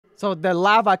So the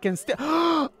lava can still...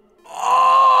 Oh!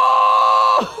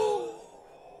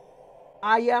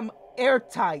 I am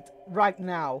airtight right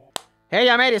now. Hey,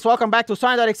 ya mateys, welcome back to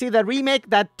Sonic.exe, the remake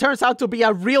that turns out to be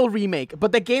a real remake.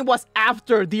 But the game was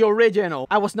after the original.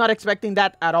 I was not expecting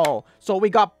that at all. So we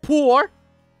got Poor,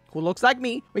 who looks like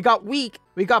me. We got Weak.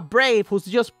 We got Brave, who's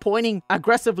just pointing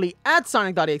aggressively at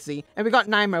Sonic.exe. And we got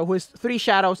Nightmare, who is 3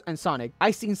 shadows and Sonic.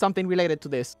 I seen something related to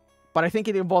this, but I think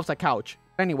it involves a couch.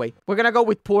 Anyway, we're gonna go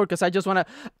with Poor because I just wanna...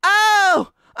 Oh!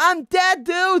 I'm dead,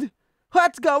 dude!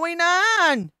 What's going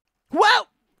on? Whoa!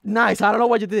 Nice, I don't know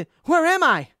what you did. Where am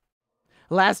I?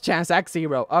 Last chance, Act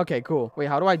 0. Okay, cool. Wait,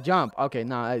 how do I jump? Okay,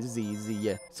 no, Z,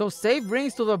 yeah. So save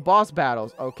rings to the boss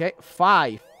battles. Okay,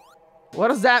 5. What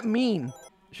does that mean?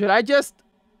 Should I just...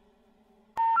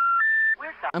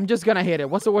 I'm just gonna hit it.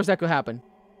 What's the worst that could happen?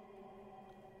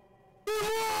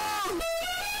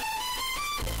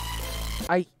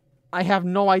 I have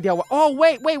no idea what... Oh,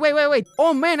 wait.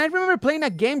 Oh, man, I remember playing a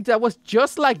game that was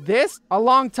just like this a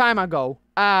long time ago.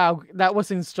 That was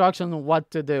instruction on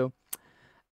what to do.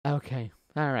 Okay.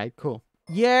 All right, cool.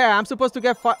 Yeah, I'm supposed to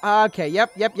get... Okay,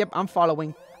 yep. I'm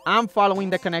following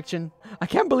the connection. I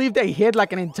can't believe they hid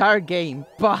like an entire game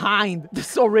behind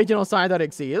this original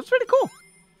Sonic.exe. It was pretty cool.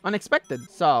 Unexpected.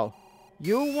 So,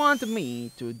 you want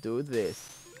me to do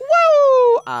this.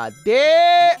 Woo! I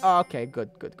did. Okay, good.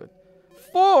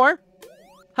 4.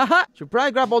 Haha. Should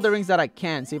probably grab all the rings that I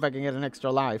can. See if I can get an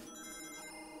extra life.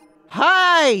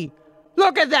 Hi!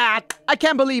 Look at that! I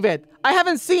can't believe it. I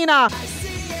haven't seen a... I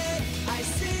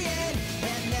see it,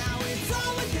 and now it's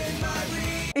all within my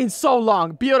reach. In so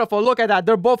long. Beautiful. Look at that.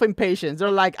 They're both impatient. They're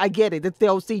like, I get it. It's the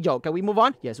OC joke. Can we move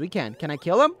on? Yes, we can. Can I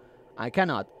kill him? I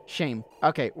cannot. Shame.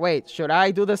 Okay, wait. Should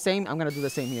I do the same? I'm gonna do the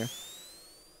same here.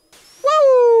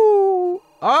 Woo!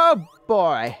 Oh,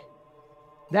 boy.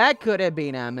 That could have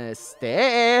been a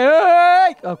mistake.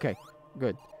 Okay,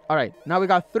 good. All right, now we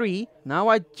got 3. Now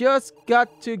I just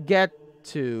got to get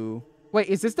to... Wait,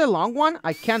 is this the long one?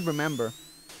 I can't remember.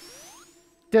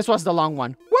 This was the long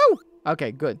one. Woo!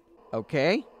 Okay, good.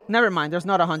 Okay. Never mind, there's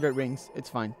not 100 rings. It's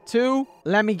fine. 2.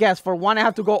 Let me guess. For 1, I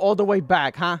have to go all the way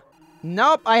back, huh?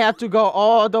 Nope, I have to go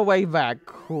all the way back.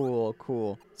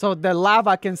 Cool. So the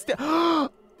lava can still... Oh!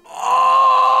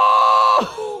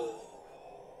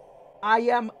 I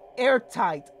am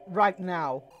airtight right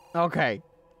now. Okay.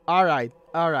 All right.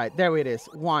 There it is.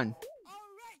 1.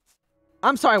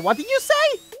 I'm sorry. What did you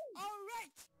say?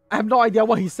 I have no idea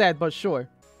what he said, but sure.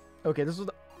 Okay. This was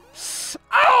the...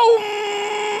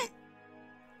 Oh!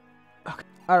 Okay.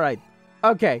 All right.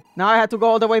 Okay. Now I have to go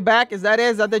all the way back. Is that it?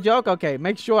 Is that the joke? Okay.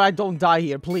 Make sure I don't die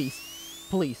here, please.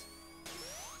 Please.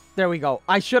 There we go.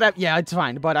 I should have... Yeah, it's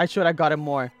fine. But I should have gotten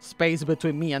more space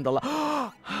between me and the...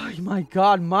 Oh, my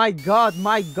God.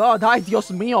 Ay, Dios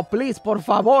mío. Please, por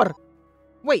favor.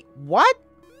 Wait, what?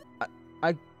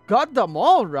 I got them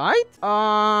all, right?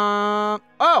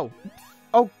 Oh.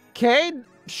 Okay.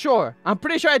 Sure. I'm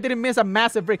pretty sure I didn't miss a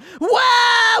massive ring.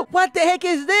 Wow! What the heck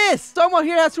is this? Someone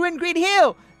here has ruined Green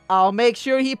Hill. I'll make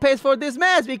sure he pays for this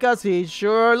mess because he's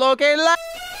sure looking like...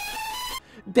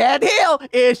 Dead Hill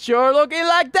is sure looking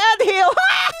like Dead Hill.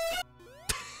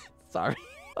 Sorry.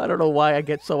 I don't know why I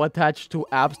get so attached to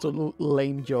absolute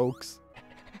lame jokes.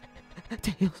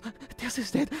 Tails is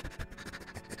dead.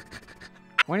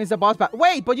 When is the boss back?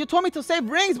 Wait, but you told me to save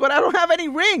rings, but I don't have any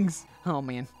rings. Oh,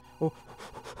 man. Oh.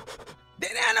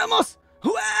 Dead animals.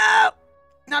 Wow.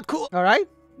 Not cool. All right.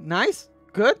 Nice.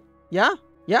 Good. Yeah.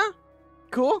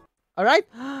 Cool. All right.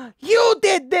 You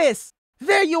did this.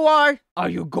 There you are. Are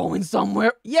you going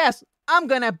somewhere? Yes. I'm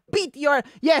gonna beat your...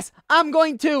 Yes. I'm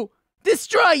going to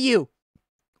destroy you.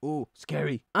 Ooh,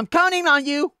 scary. I'm counting on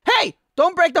you. Hey,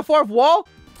 don't break the 4th wall.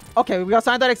 Okay, we got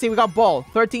Sonic.exe, we got Ball.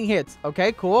 13 hits.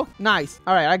 Okay, cool. Nice.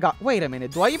 All right, I got... Wait a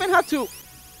minute. Do I even have to...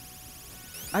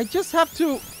 I just have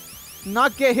to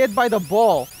not get hit by the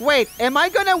ball. Wait, am I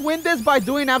gonna win this by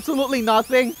doing absolutely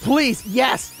nothing? Please,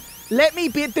 yes. Let me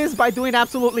beat this by doing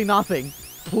absolutely nothing.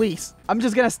 Please. I'm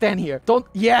just gonna stand here. Don't...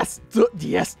 Yes.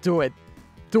 Yes, do it.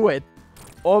 Do it.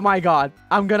 Oh my God.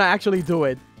 I'm gonna actually do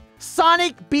it.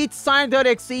 Sonic beats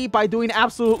Sonic.exe by doing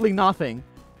absolutely nothing.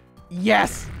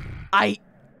 Yes, I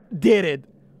did it.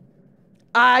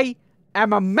 I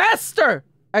am a master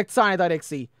at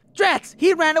Sonic.exe. Drax,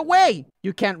 he ran away.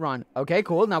 You can't run. Okay,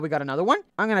 cool. Now we got another one.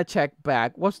 I'm gonna check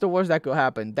back. What's the worst that could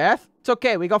happen? Death? It's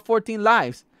okay. We got 14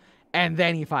 lives. And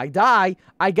then if I die,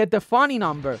 I get the funny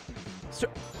number.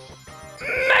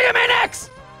 Mega Man X!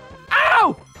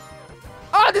 Ow!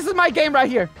 Oh, this is my game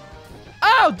right here.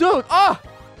 Oh, dude.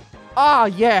 Oh,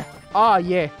 yeah. Oh,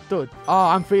 yeah. Dude. Oh,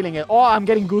 I'm feeling it. Oh, I'm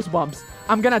getting goosebumps.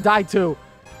 I'm gonna die too.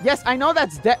 Yes, I know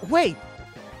that's dead. Wait.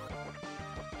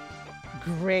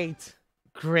 Great.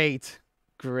 Great.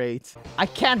 Great. I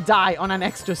can't die on an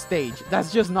extra stage.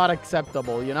 That's just not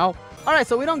acceptable, you know? Alright,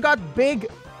 so we don't got big...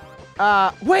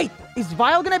 wait! Is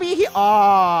Vile gonna be here?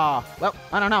 Oh, well,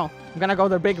 I don't know. I'm gonna go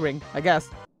the big ring, I guess.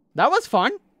 That was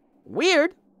fun.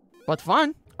 Weird, but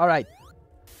fun. Alright.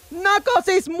 Knuckles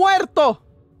is muerto!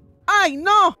 I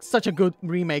know! Such a good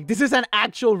remake. This is an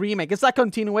actual remake. It's a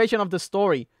continuation of the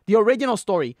story. The original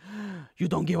story. You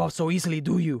don't give up so easily,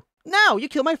 do you? No, you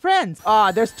kill my friends.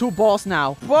 There's 2 balls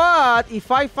now. But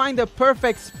if I find the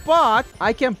perfect spot,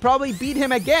 I can probably beat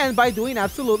him again by doing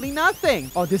absolutely nothing.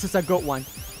 Oh, this is a good one.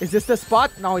 Is this the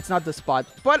spot? No, it's not the spot.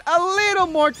 But a little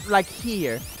more like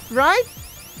here, right?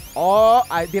 Oh,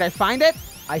 did I find it?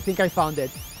 I think I found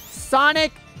it.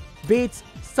 Sonic beats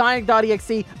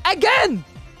Sonic.exe again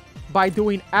by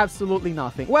doing absolutely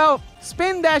nothing. Well,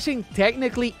 spin dashing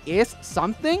technically is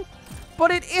something,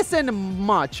 but it isn't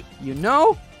much, you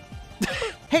know?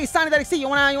 Hey, Sonic.exe, you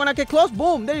wanna get close?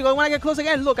 Boom, there you go. You wanna get close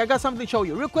again? Look, I got something to show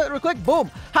you. Real quick, boom.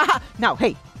 Haha. Now,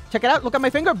 hey, check it out. Look at my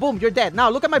finger. Boom, you're dead. Now,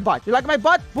 look at my butt. You like my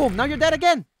butt? Boom, now you're dead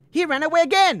again. He ran away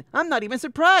again. I'm not even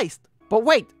surprised. But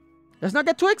wait, let's not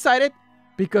get too excited,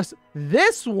 because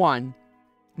this one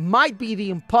might be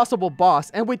the impossible boss.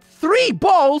 And with 3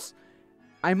 balls,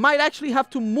 I might actually have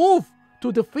to move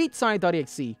to defeat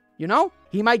Sonic.exe. You know?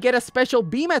 He might get a special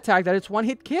beam attack that it's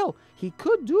 1-hit kill. He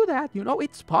could do that. You know,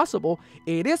 it's possible.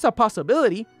 It is a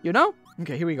possibility, you know?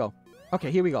 Okay, here we go. Okay,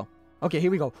 here we go. Okay,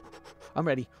 here we go. I'm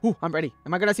ready. Ooh, I'm ready.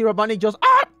 Am I gonna see Robotnik just,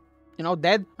 you know,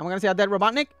 dead? Am I gonna see a dead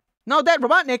Robotnik? No, dead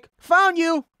Robotnik. Found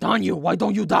you. Darn you. Why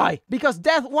don't you die? Because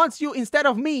death wants you instead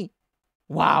of me.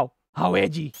 Wow, how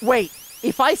edgy. Wait,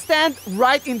 if I stand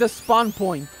right in the spawn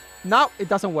point. No, it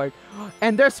doesn't work.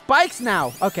 And there's spikes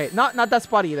now. Okay, not that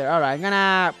spot either. All right, I'm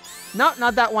gonna... No,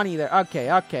 not that one either. Okay.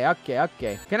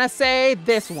 Can I say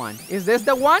this one? Is this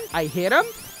the one? I hit him?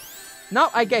 No,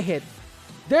 I get hit.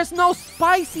 There's no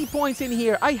spicy points in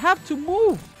here. I have to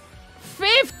move.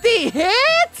 50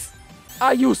 hits?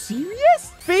 Are you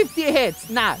serious? 50 hits.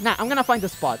 Nah, I'm gonna find the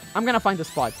spot.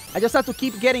 I just have to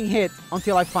keep getting hit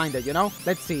until I find it, you know?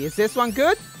 Let's see. Is this one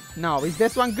good? No. Is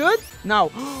this one good? No.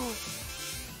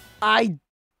 I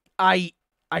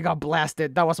got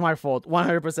blasted. That was my fault.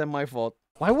 100% my fault.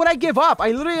 Why would I give up?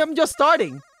 I literally am just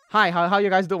starting. Hi, how you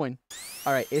guys doing?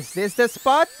 All right, is this the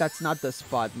spot? That's not the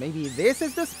spot. Maybe this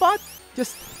is the spot?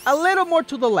 Just a little more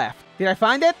to the left. Did I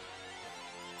find it?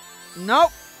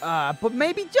 Nope. But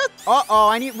maybe just... Uh-oh,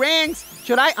 I need rings.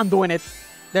 Should I? I'm doing it.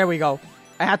 There we go.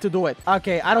 I had to do it.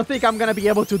 Okay, I don't think I'm gonna be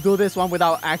able to do this one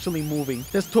without actually moving.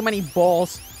 There's too many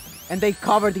balls. And they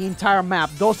cover the entire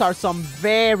map. Those are some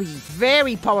very,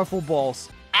 very powerful balls.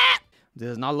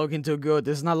 This is not looking too good.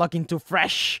 This is not looking too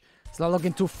fresh. It's not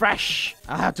looking too fresh.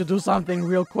 I have to do something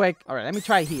real quick. All right, let me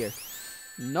try here.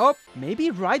 Nope. Maybe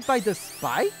right by the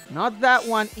spike? Not that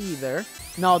one either.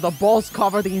 No, the balls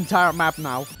cover the entire map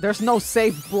now. There's no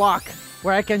safe block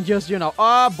where I can just, you know...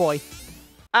 Oh, boy.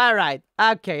 All right.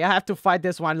 Okay, I have to fight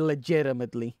this one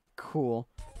legitimately. Cool.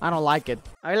 I don't like it.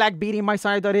 I like beating my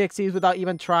Sonic.exes without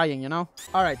even trying, you know?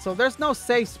 Alright, so there's no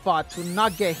safe spot to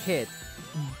not get hit.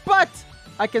 But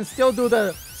I can still do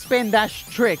the spin dash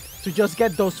trick to just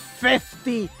get those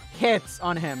 50 hits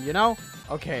on him, you know?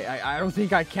 Okay, I don't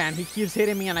think I can. He keeps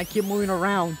hitting me and I keep moving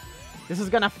around. This is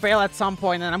gonna fail at some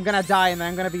point and I'm gonna die and then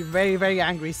I'm gonna be very, very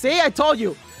angry. See, I told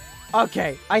you!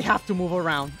 Okay, I have to move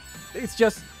around. It's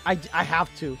just, I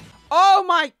have to. Oh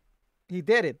my... He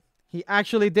did it. He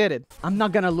actually did it. I'm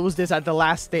not gonna lose this at the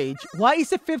last stage. Why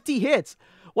is it 50 hits?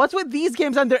 What's with these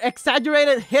games and their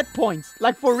exaggerated hit points?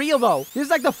 Like, for real though. This is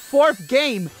like the 4th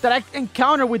game that I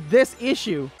encounter with this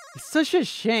issue. It's such a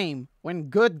shame when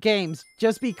good games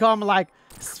just become like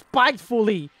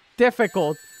spitefully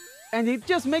difficult. And it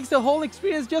just makes the whole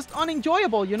experience just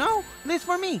unenjoyable, you know? At least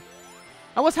for me.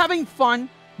 I was having fun,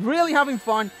 really having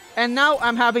fun, and now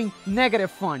I'm having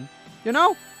negative fun, you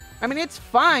know? I mean, it's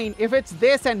fine if it's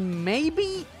this and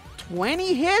maybe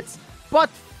 20 hits, but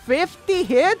 50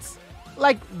 hits?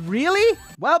 Like, really?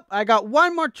 Well, I got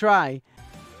one more try.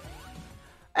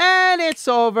 And it's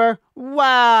over.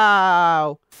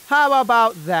 Wow. How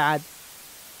about that?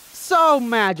 So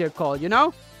magical, you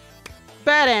know?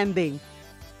 Bad ending.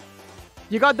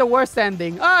 You got the worst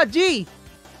ending. Ah, gee.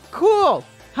 Cool.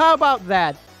 How about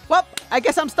that? Well, I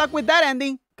guess I'm stuck with that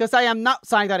ending because I am not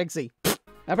Sonic.exe.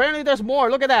 Apparently there's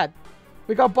more. Look at that.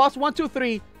 We got boss 1, 2,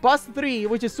 3. Boss 3,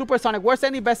 which is Super Sonic. Worst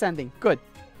ending, best ending. Good.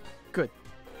 Good.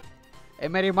 Hey,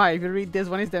 Merima, if you read this,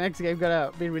 when is the next game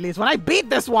gonna be released? When I beat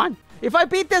this one! If I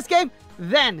beat this game,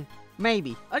 then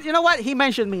maybe. You know what? He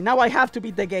mentioned me. Now I have to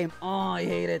beat the game. Oh, I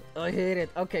hate it. I hate it.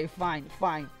 Okay, fine.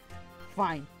 Fine.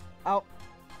 Fine.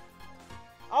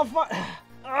 I'll find.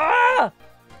 Ah!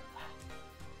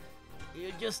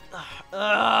 You just.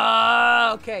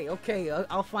 Okay.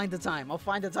 I'll find the time. I'll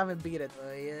find the time and beat it.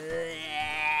 Yeah.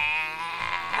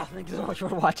 Thank you so much for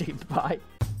watching. Bye.